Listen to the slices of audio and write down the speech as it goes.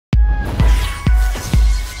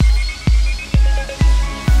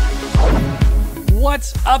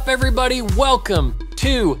What's up, everybody? Welcome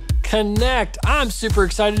to Connect. I'm super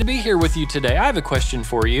excited to be here with you today. I have a question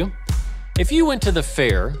for you. If you went to the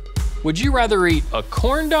fair, would you rather eat a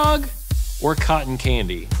corn dog or cotton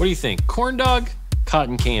candy? What do you think? Corn dog,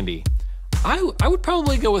 cotton candy? I would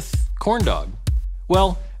probably go with corn dog.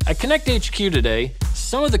 Well, at Connect HQ today,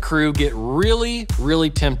 some of the crew get really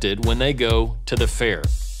tempted when they go to the fair.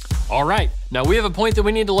 All right, now we have a point that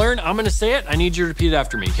we need to learn. I'm gonna say it. I need you to repeat it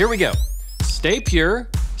after me. Here we go. Stay pure,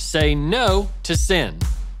 say no to sin.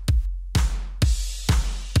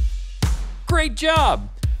 Great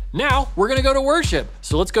job. Now we're gonna go to worship.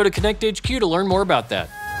 So let's go to Connect HQ to learn more about that.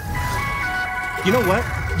 You know what?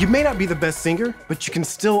 You may not be the best singer, but you can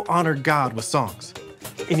still honor God with songs.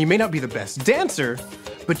 And you may not be the best dancer,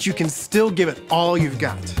 but you can still give it all you've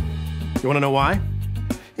got. You wanna know why?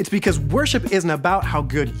 It's because worship isn't about how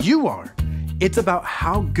good you are. It's about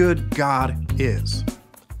how good God is.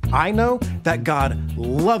 I know that God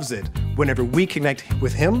loves it whenever we connect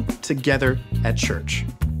with Him together at church.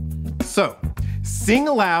 So, sing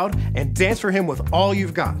aloud and dance for Him with all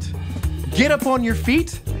you've got. Get up on your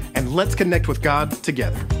feet and let's connect with God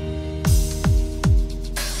together.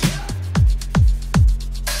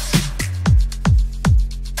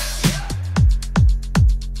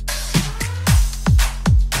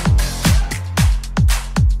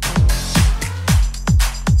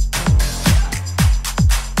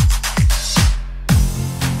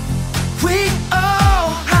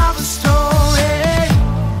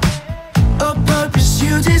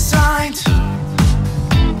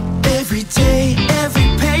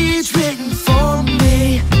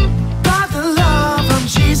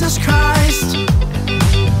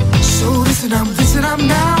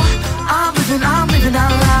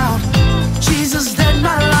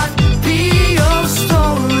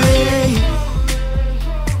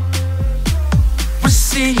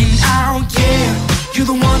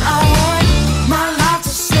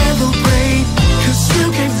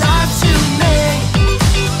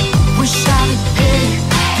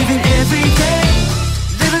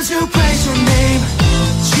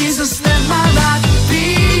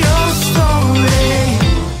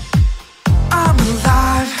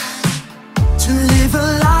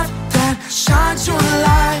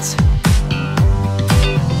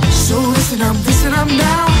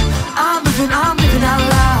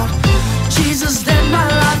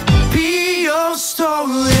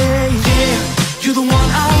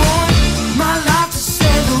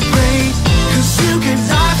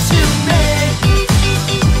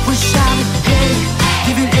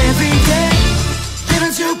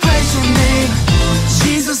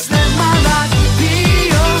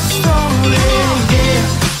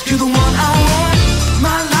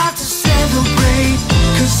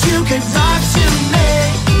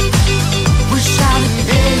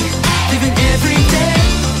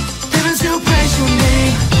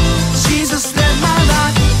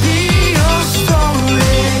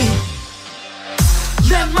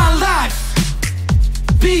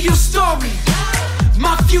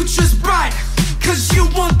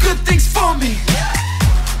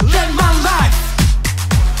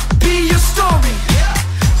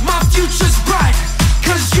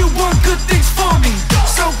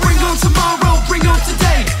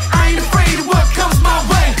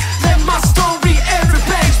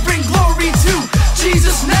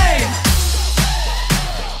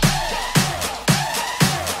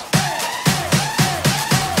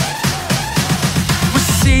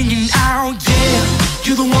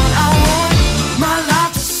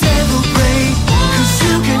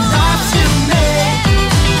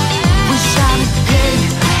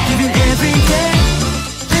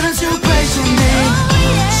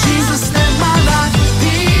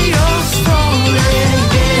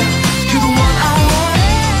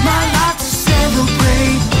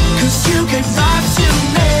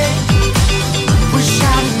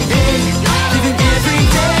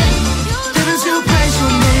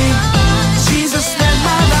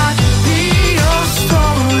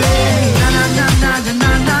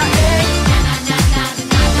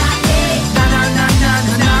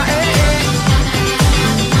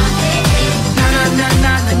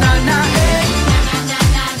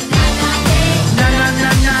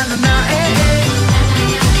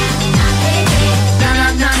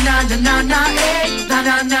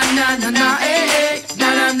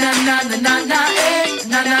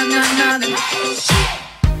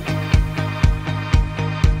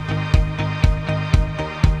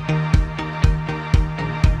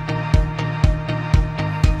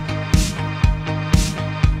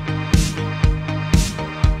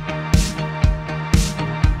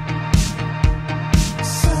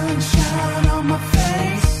 Sunshine on my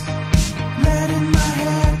face, letting my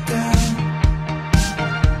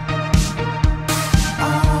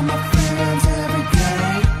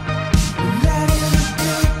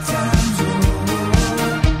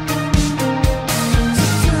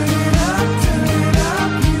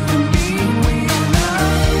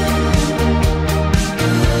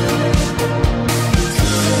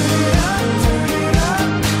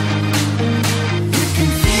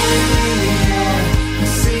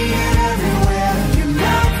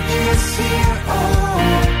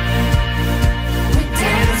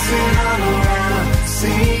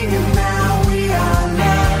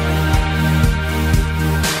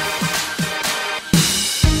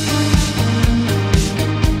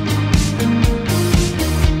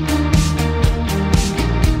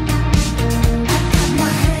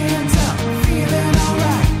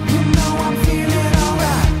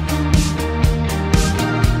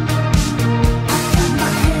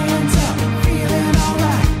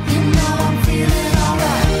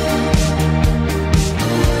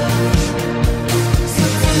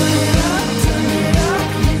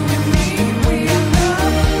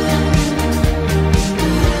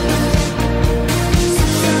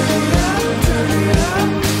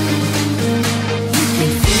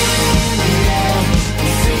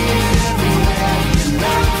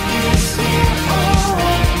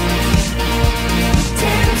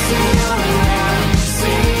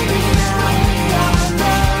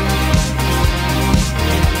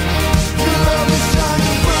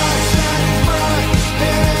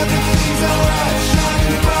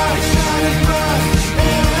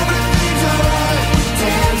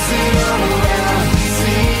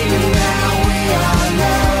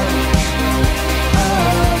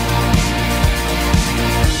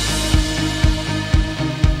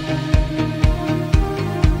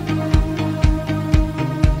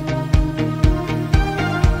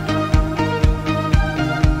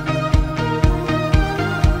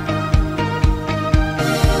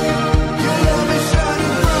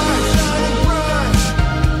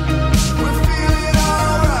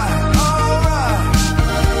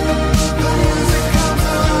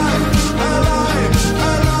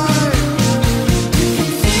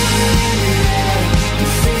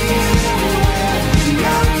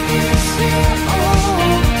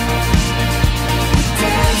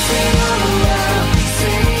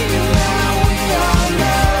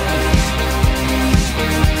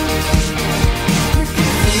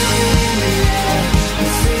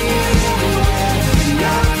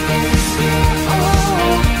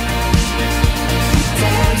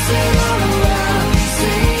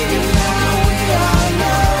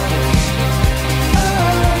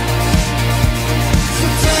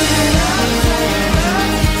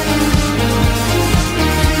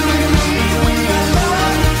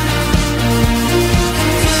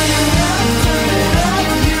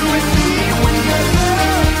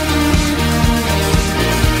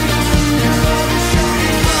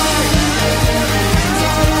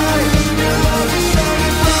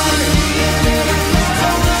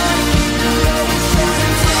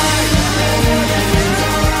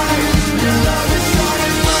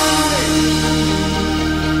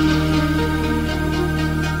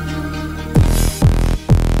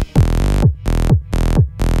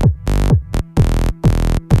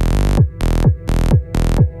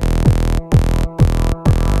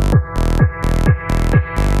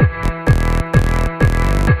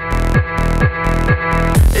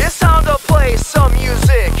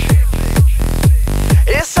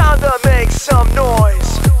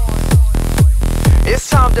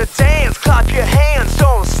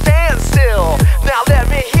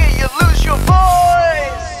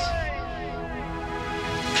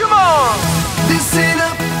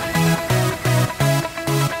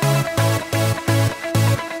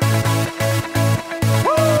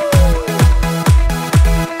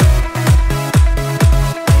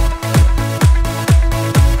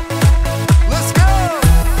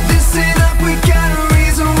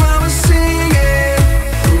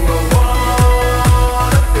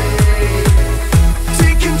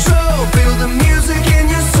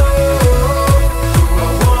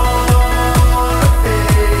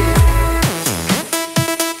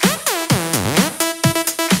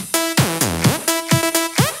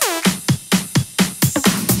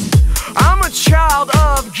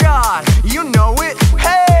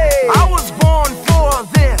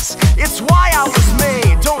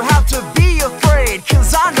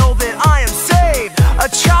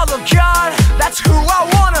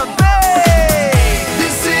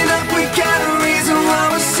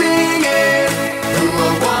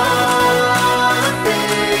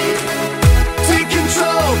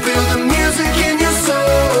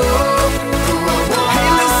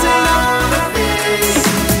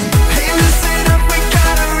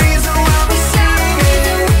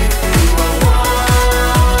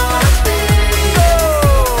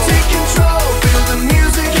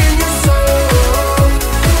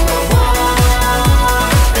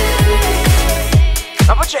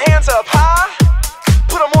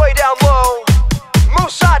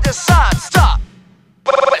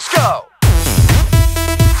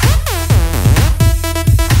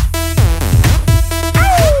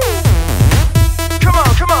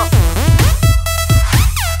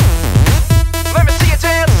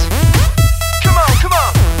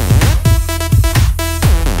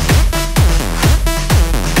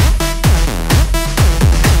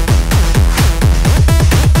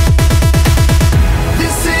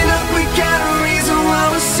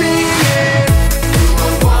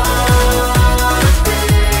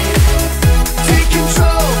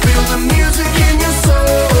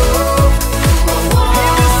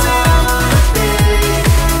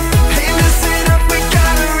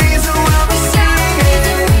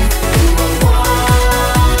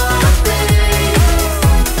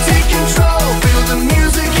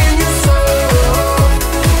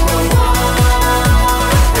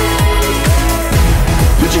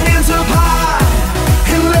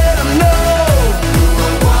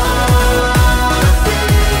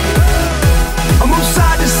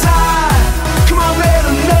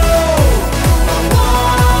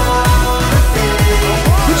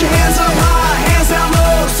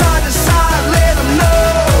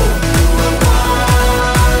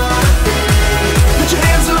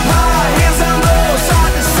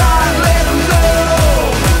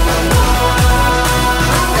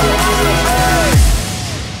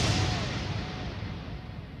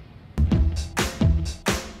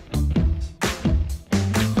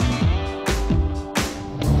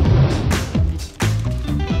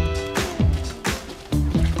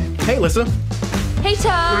Hey, Alyssa. Hey,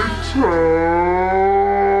 Tom.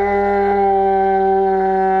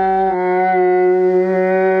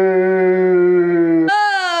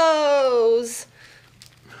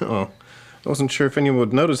 Oh, I wasn't sure if anyone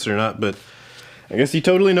would notice or not, but I guess you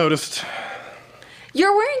totally noticed.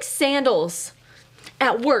 You're wearing sandals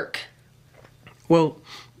at work. Well,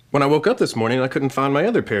 when I woke up this morning, I couldn't find my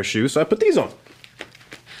other pair of shoes, so I put these on.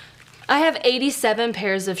 I have 87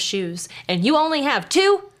 pairs of shoes, and you only have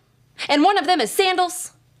 2? And one of them is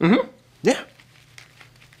sandals? Mm-hmm. Yeah.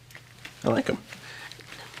 I like them.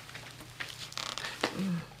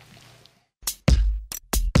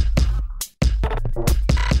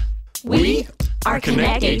 We are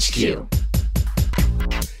Connect HQ.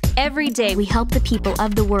 Every day we help the people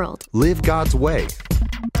of the world. Live God's way.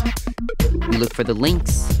 We look for the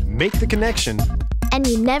links. Make the connection. And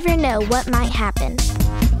you never know what might happen.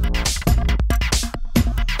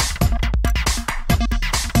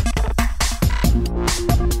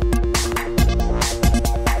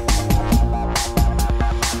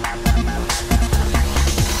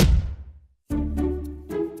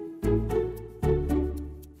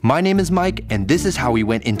 My name is Mike, and this is how we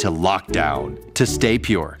went into lockdown to stay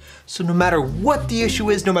pure. So no matter what the issue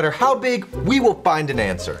is, no matter how big, we will find an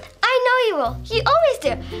answer. I know you will. You always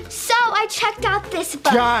do. So I checked out this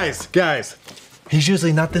book. Guys, He's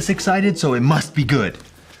usually not this excited, so it must be good.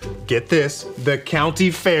 get this. The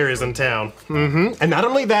county fair is in town. Mm-hmm. And not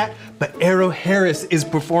only that, but Arrow Harris is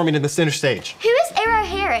performing in the center stage. Who is Arrow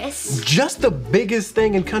Harris? Just the biggest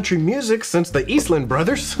thing in country music since the Eastland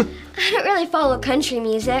Brothers. I don't really follow country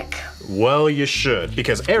music. Well, you should,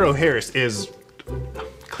 because Arrow Harris is...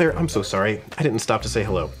 Claire, I'm so sorry. I didn't stop to say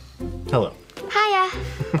hello. Hello. Hiya.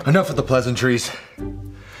 Enough of the pleasantries.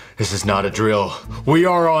 This is not a drill. We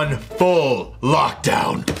are on full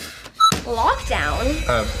lockdown.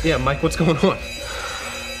 Lockdown? Yeah, Mike, what's going on?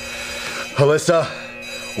 Alyssa,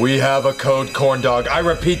 we have a code corn dog. I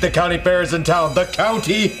repeat, the county fair is in town. The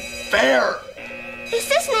county fair. Is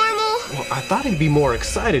this normal? Well, I thought he'd be more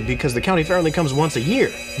excited because the county fair only comes once a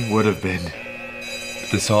year. Would have been.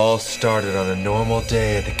 This all started on a normal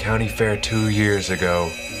day at the county fair 2 years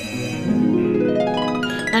ago.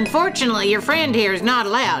 Unfortunately, your friend here is not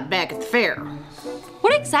allowed back at the fair.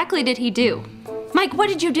 What exactly did he do? Mike, what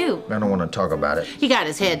did you do? I don't want to talk about it. He got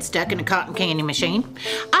his head stuck in a cotton candy machine.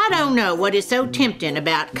 I don't know what is so tempting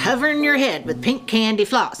about covering your head with pink candy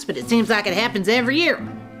floss, but it seems like it happens every year.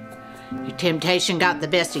 Your temptation got the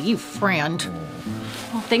best of you, friend.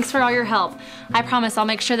 Well, thanks for all your help. I promise I'll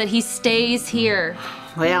make sure that he stays here.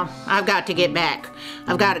 Well, I've got to get back.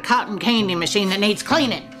 I've got a cotton candy machine that needs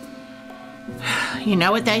cleaning. You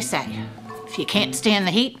know what they say. If you can't stand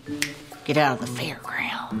the heat, get out of the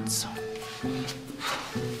fairgrounds.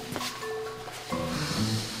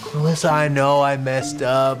 Alyssa, I know I messed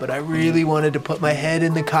up, but I really wanted to put my head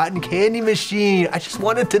in the cotton candy machine. I just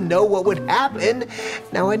wanted to know what would happen.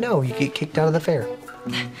 Now I know. You get kicked out of the fair.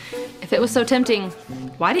 If it was so tempting,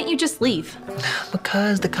 why didn't you just leave?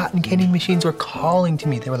 Because the cotton candy machines were calling to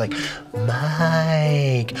me. They were like,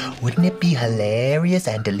 Mike, wouldn't it be hilarious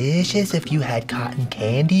and delicious if you had cotton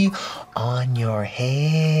candy on your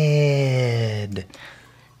head?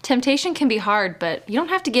 Temptation can be hard, but you don't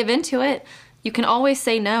have to give in to it. You can always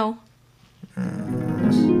say no.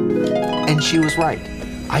 And she was right.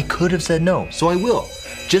 I could have said no, so I will.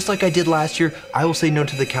 Just like I did last year, I will say no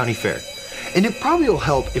to the county fair. And it probably will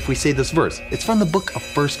help if we say this verse. It's from the book of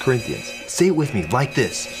 1 Corinthians. Say it with me like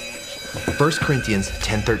this. 1 Corinthians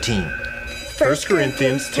 10:13. 1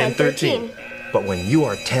 Corinthians 10:13. But when you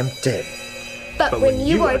are tempted, But when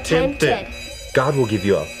you are tempted, God will give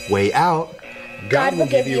you a way out God will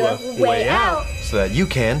give you a way out so that you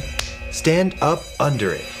can stand up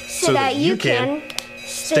under it. so that you can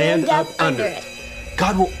stand up under it.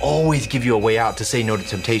 God will always give you a way out to say no to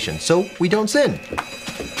temptation, so we don't sin.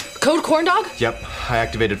 Code corn dog? Yep, I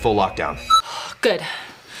activated full lockdown. Good.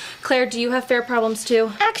 Claire, do you have fair problems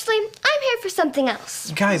too? Actually, I'm here for something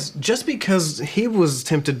else. Guys, just because he was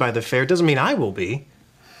tempted by the fair doesn't mean I will be.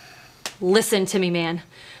 Listen to me, man.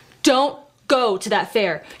 Don't go to that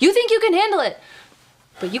fair. You think you can handle it,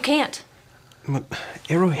 but you can't.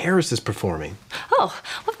 Arrow Harris is performing. Oh,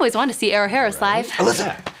 I've always wanted to see Arrow Harris live.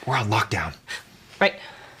 Alyssa, we're on lockdown. Right.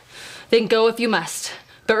 Then go if you must.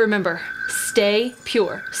 But remember, stay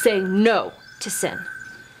pure. Say no to sin.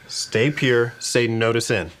 Stay pure, say no to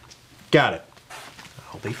sin. Got it.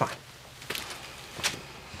 I'll be fine.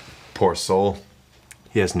 Poor soul.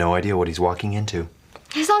 He has no idea what he's walking into.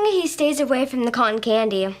 As long as he stays away from the cotton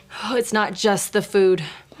candy. Oh, it's not just the food.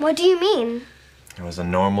 What do you mean? It was a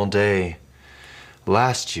normal day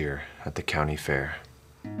last year at the county fair.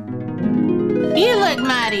 You look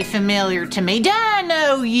mighty familiar to me. Do I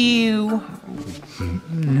know you?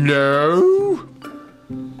 No.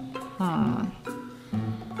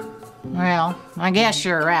 Well, I guess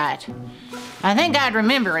you're right. I think I'd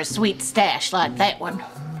remember a sweet stash like that one.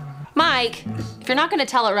 Mike, if you're not going to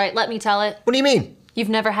tell it right, let me tell it. What do you mean? You've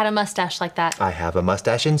never had a mustache like that. I have a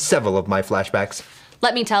mustache in several of my flashbacks.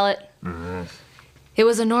 Let me tell it. It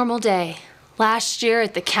was a normal day last year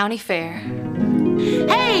at the county fair.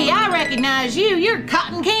 Hey, I recognize you. You're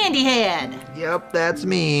Cotton Candy Head. Yep, that's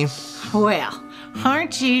me. Well,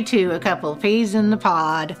 aren't you two a couple peas in the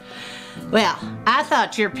pod? Well, I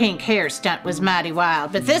thought your pink hair stunt was mighty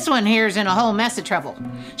wild, but this one here's in a whole mess of trouble.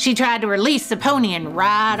 She tried to release the pony and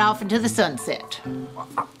ride off into the sunset.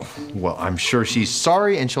 Well, I'm sure she's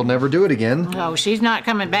sorry and she'll never do it again. Oh, she's not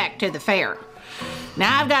coming back to the fair.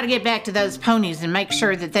 Now I've got to get back to those ponies and make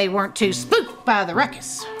sure that they weren't too spooked by the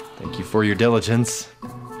ruckus. Thank you for your diligence.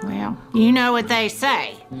 Well, you know what they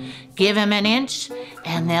say. Give them an inch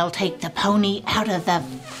and they'll take the pony out of the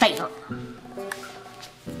fair.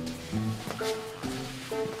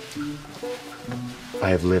 I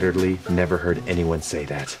have literally never heard anyone say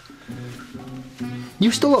that. You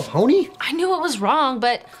stole a pony? I knew it was wrong,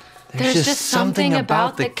 but there's just something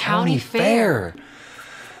about the county fair.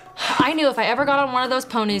 I knew if I ever got on one of those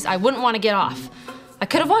ponies, I wouldn't want to get off. I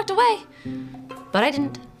could have walked away, but I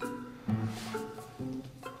didn't.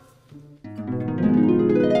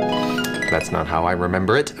 That's not how I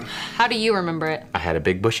remember it. How do you remember it? I had a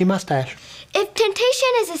big bushy mustache. If temptation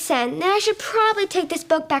is a sin, then I should probably take this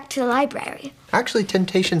book back to the library. Actually,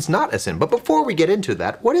 temptation's not a sin, but before we get into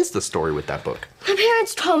that, what is the story with that book? My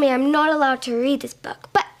parents told me I'm not allowed to read this book,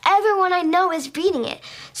 but everyone I know is reading it.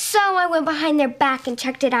 So I went behind their back and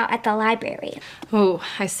checked it out at the library. Oh,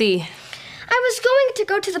 I see. I was going to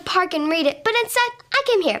go to the park and read it, but instead I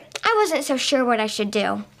came here. I wasn't so sure what I should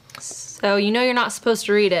do. So you know you're not supposed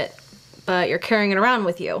to read it, but you're carrying it around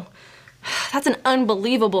with you. That's an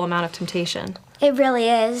unbelievable amount of temptation. It really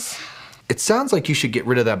is. It sounds like you should get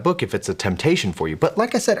rid of that book if it's a temptation for you, but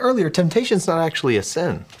like I said earlier, temptation's not actually a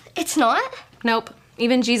sin. It's not? Nope.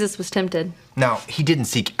 Even Jesus was tempted. Now, he didn't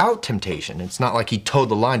seek out temptation. It's not like he towed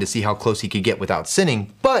the line to see how close he could get without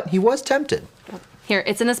sinning, but he was tempted. Here,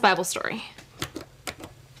 it's in this Bible story.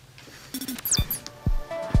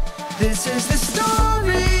 This is the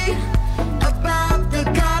story about the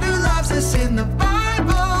God who loves us in the Bible.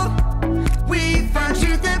 We find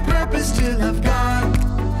truth and purpose to love God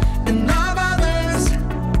and love others.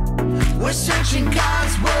 We're searching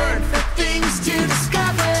God's word for things to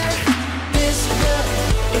discover. This book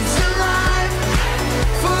is alive,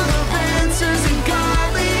 full of answers and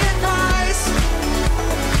godly advice.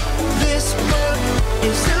 This book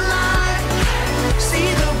is alive.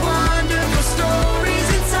 See the wonderful stories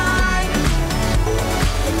inside.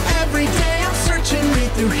 Every day I'm searching,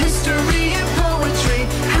 read through history and poetry.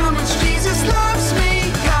 How much Jesus loves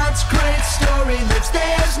me. God's great story lives.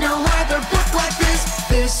 There's no other book like this.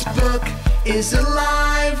 This book is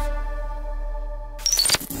alive.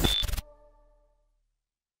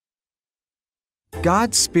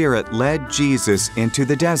 God's Spirit led Jesus into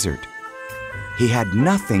the desert. He had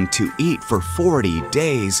nothing to eat for 40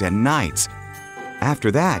 days and nights.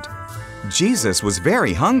 After that, Jesus was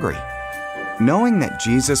very hungry. Knowing that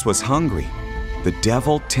Jesus was hungry, the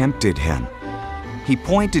devil tempted him. He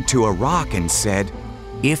pointed to a rock and said,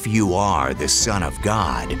 "If you are the Son of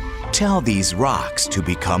God, tell these rocks to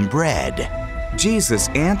become bread." Jesus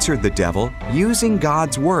answered the devil using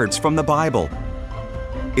God's words from the Bible.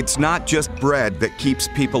 "It's not just bread that keeps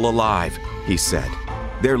people alive," he said.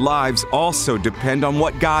 "Their lives also depend on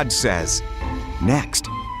what God says." Next,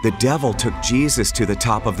 the devil took Jesus to the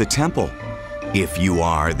top of the temple. "If you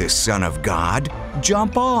are the Son of God,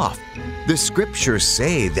 jump off. The scriptures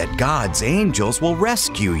say that God's angels will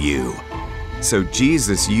rescue you." So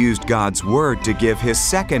Jesus used God's word to give his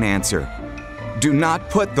second answer. "Do not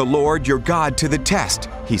put the Lord your God to the test,"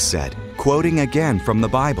 he said, quoting again from the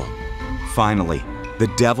Bible. Finally, the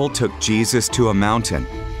devil took Jesus to a mountain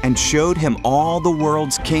and showed him all the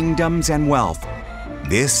world's kingdoms and wealth.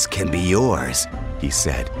 "This can be yours," he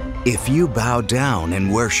said, "if you bow down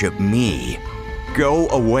and worship me." "Go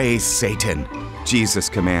away, Satan," Jesus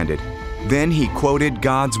commanded. Then he quoted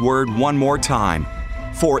God's word one more time.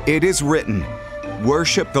 "For it is written,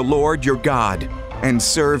 worship the Lord your God and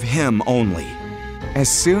serve him only." As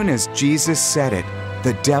soon as Jesus said it,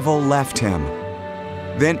 the devil left him.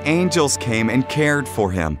 Then angels came and cared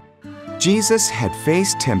for him. Jesus had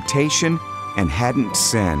faced temptation and hadn't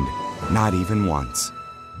sinned, not even once.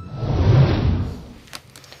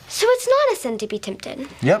 So it's not a sin to be tempted.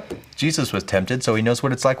 Yep, Jesus was tempted, so he knows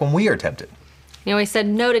what it's like when we are tempted. You know, he said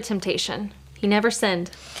no to temptation. He never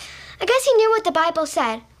sinned. I guess he knew what the Bible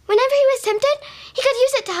said. Whenever he was tempted, he could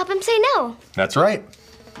use it to help him say no. That's right.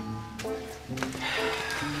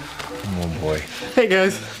 Oh boy. Hey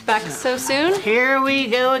guys. Back so soon? Here we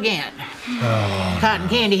go again. Cotton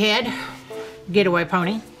Candy Head, getaway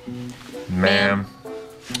pony. Ma'am.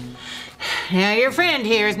 Now, your friend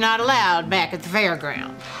here is not allowed back at the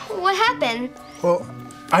fairground. What happened? Well,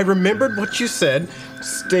 I remembered what you said.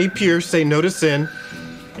 Stay pure, say no to sin.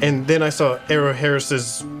 And then I saw Arrow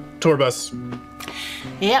Harris's tour bus.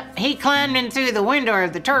 Yep, he climbed in through the window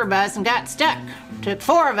of the tour bus and got stuck. Took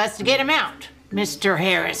 4 of us to get him out. Mr.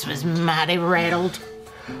 Harris was mighty rattled.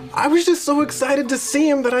 I was just so excited to see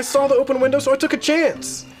him that I saw the open window, so I took a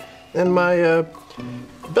chance. And my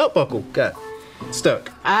belt buckle got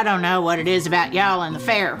stuck. I don't know what it is about y'all in the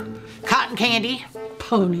fair. Cotton candy,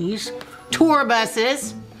 ponies, tour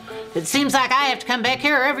buses. It seems like I have to come back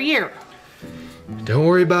here every year. Don't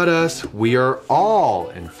worry about us. We are all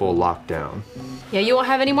in full lockdown. Yeah, you won't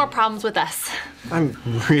have any more problems with us. I'm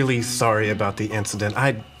really sorry about the incident.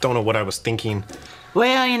 I don't know what I was thinking.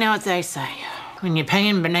 Well, you know what they say. When you're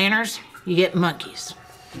paying bananas, you get monkeys.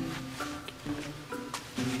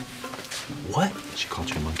 What? She called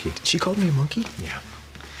you a monkey. She called me a monkey? Yeah.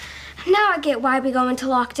 Now I get why we go into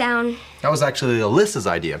lockdown. That was actually Alyssa's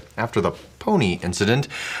idea. After the pony incident,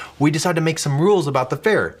 we decided to make some rules about the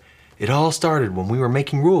fair. It all started when we were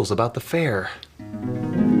making rules about the fair.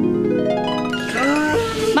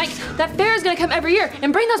 Mike, that fair is gonna come every year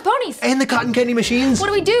and bring those ponies. And the cotton candy machines. What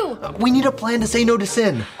do we do? We need a plan to say no to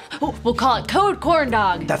sin. Oh, we'll call it Code Corn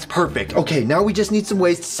Dog. That's perfect. Okay, now we just need some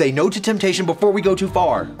ways to say no to temptation before we go too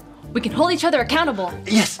far. We can hold each other accountable.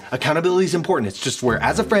 Yes, accountability is important. It's just where,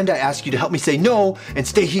 as a friend, I ask you to help me say no and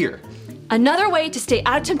stay here. Another way to stay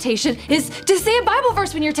out of temptation is to say a Bible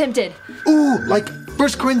verse when you're tempted. Ooh, like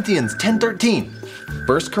 1 Corinthians 10:13.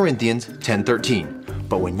 1 Corinthians 10:13.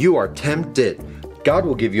 But when you are tempted, God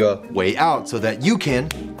will give you a way out so that you can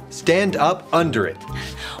stand up under it.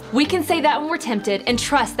 We can say that when we're tempted and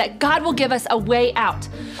trust that God will give us a way out.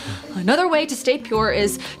 Another way to stay pure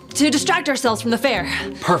is to distract ourselves from the fair.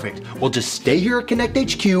 Perfect. We'll just stay here at Connect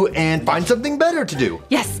HQ and find something better to do.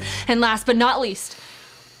 Yes, and last but not least,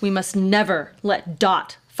 we must never let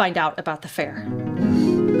Dot find out about the fair.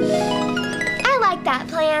 I like that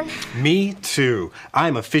plan. Me too.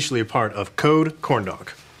 I'm officially a part of Code Corn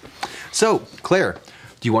Dog. So, Claire,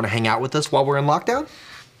 do you want to hang out with us while we're in lockdown?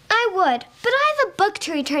 I would, but I have a book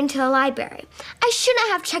to return to the library. I shouldn't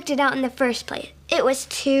have checked it out in the first place. It was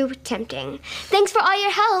too tempting. Thanks for all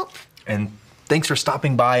your help. And thanks for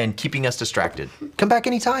stopping by and keeping us distracted. Come back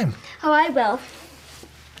anytime. Oh, I will.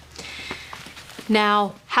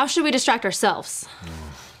 Now, how should we distract ourselves?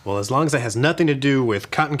 Well, as long as it has nothing to do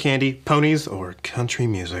with cotton candy, ponies, or country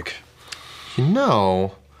music. You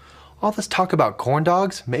know, all this talk about corn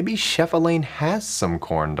dogs, maybe Chef Elaine has some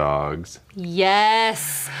corn dogs.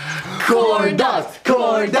 Yes. Corn dogs,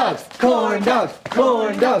 corn dogs, corn dogs,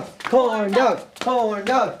 corn dogs, corn dogs, corn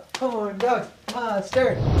dogs, corn dogs,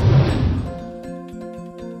 mustard.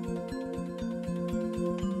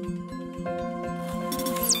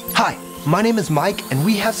 Hi, my name is Mike, and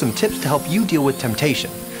we have some tips to help you deal with temptation.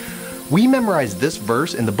 We memorized this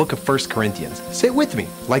verse in the book of 1 Corinthians. Say it with me,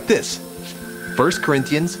 like this. 1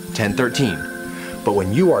 Corinthians 10:13. But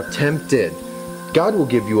when you are tempted, God will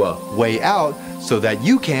give you a way out so that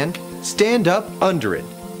you can stand up under it.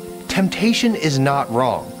 Temptation is not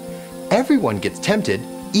wrong. Everyone gets tempted,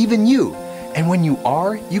 even you. And when you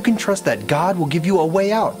are, you can trust that God will give you a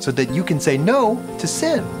way out so that you can say no to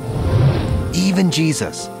sin. Even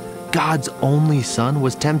Jesus, God's only son,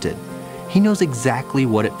 was tempted. He knows exactly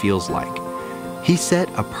what it feels like. He set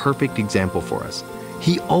a perfect example for us.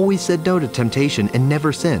 He always said no to temptation and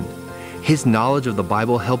never sinned. His knowledge of the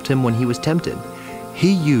Bible helped him when he was tempted.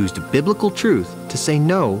 He used biblical truth to say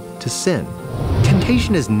no to sin.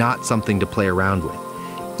 Temptation is not something to play around with.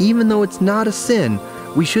 Even though it's not a sin,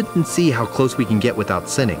 we shouldn't see how close we can get without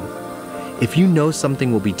sinning. If you know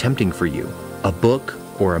something will be tempting for you, a book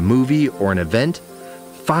or a movie or an event,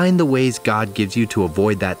 find the ways God gives you to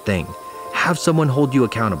avoid that thing. Have someone hold you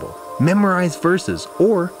accountable. Memorize verses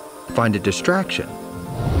or find a distraction.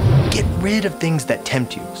 Get rid of things that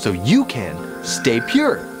tempt you so you can stay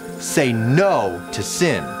pure. Say no to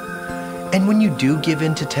sin. And when you do give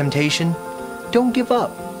in to temptation, don't give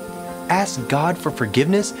up. Ask God for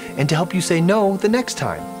forgiveness and to help you say no the next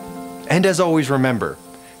time. And as always, remember,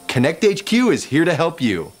 Connect HQ is here to help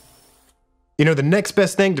you. You know, the next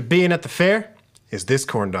best thing to being at the fair is this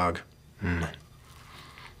corn dog.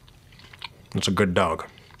 It's a good dog.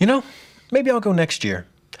 You know, maybe I'll go next year.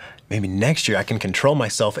 Maybe next year I can control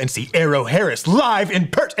myself and see Arrow Harris live in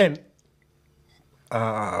person.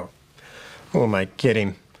 Who am I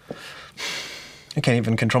kidding? I can't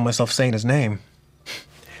even control myself saying his name.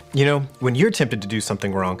 You know, when you're tempted to do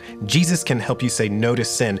something wrong, Jesus can help you say no to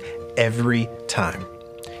sin every time.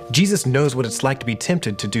 Jesus knows what it's like to be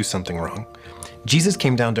tempted to do something wrong. Jesus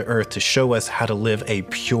came down to earth to show us how to live a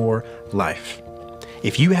pure life.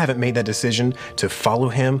 If you haven't made that decision to follow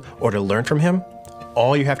him or to learn from him,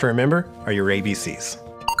 all you have to remember are your ABCs.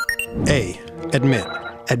 A, admit.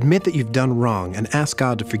 Admit that you've done wrong and ask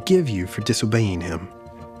God to forgive you for disobeying him.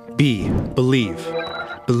 B, believe.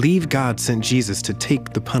 Believe God sent Jesus to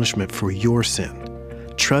take the punishment for your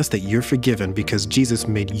sin. Trust that you're forgiven because Jesus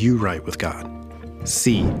made you right with God.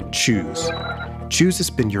 C, choose. Choose to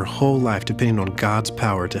spend your whole life depending on God's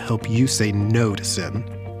power to help you say no to sin.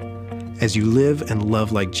 As you live and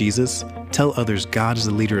love like Jesus, tell others God is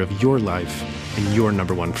the leader of your life and your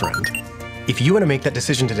 #1 friend. If you want to make that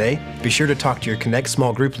decision today, be sure to talk to your Connect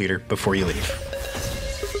small group leader before you leave.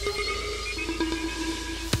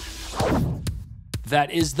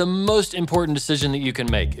 That is the most important decision that you can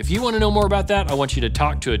make. If you want to know more about that, I want you to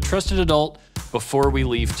talk to a trusted adult before we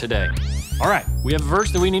leave today. All right, we have a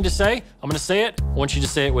verse that we need to say. I'm going to say it. I want you to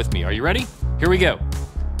say it with me. Are you ready? Here we go.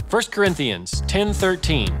 1 Corinthians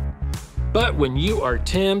 10:13. But when you are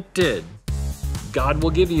tempted, God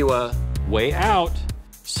will give you a way out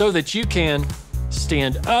so that you can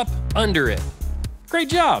stand up under it. Great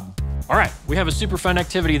job. All right, we have a super fun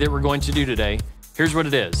activity that we're going to do today. Here's what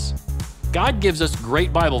it is. God gives us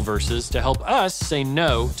great Bible verses to help us say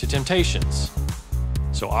no to temptations.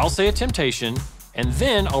 So I'll say a temptation, and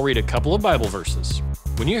then I'll read a couple of Bible verses.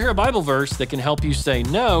 When you hear a Bible verse that can help you say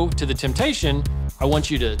no to the temptation, I want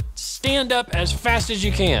you to stand up as fast as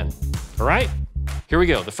you can. All right? Here we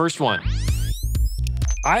go. The first one.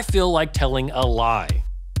 I feel like telling a lie.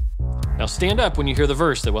 Now stand up when you hear the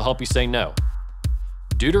verse that will help you say no.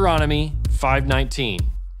 Deuteronomy 5:19.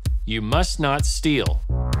 You must not steal.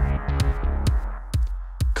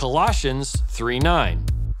 Colossians 3:9.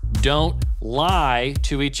 Don't lie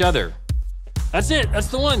to each other. That's it. That's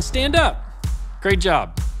the one. Stand up. Great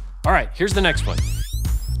job. All right, here's the next one.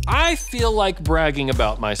 I feel like bragging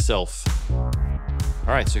about myself.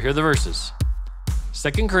 All right, so here are the verses.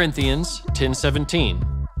 2 Corinthians 10:17.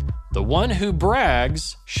 The one who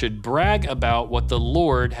brags should brag about what the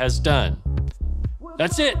Lord has done.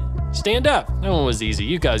 That's it. Stand up. That one was easy.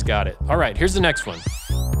 You guys got it. All right, here's the next one.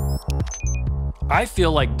 I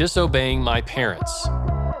feel like disobeying my parents.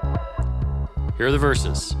 Here are the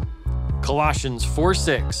verses. Colossians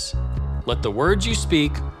 4:6. Let the words you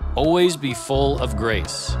speak always be full of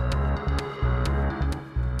grace.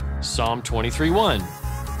 Psalm 23:1.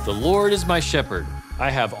 The Lord is my shepherd. I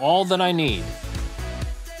have all that I need.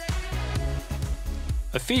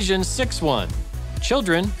 Ephesians 6:1.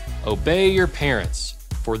 Children, obey your parents,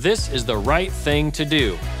 for this is the right thing to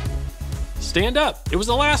do. Stand up. It was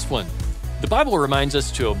the last one. The Bible reminds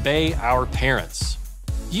us to obey our parents.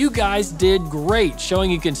 You guys did great showing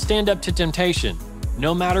you can stand up to temptation.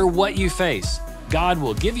 No matter what you face, God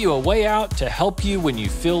will give you a way out to help you when you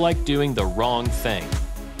feel like doing the wrong thing.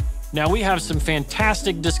 Now, we have some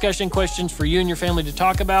fantastic discussion questions for you and your family to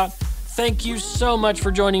talk about. Thank you so much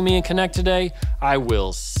for joining me in Connect today. I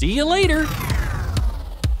will see you later.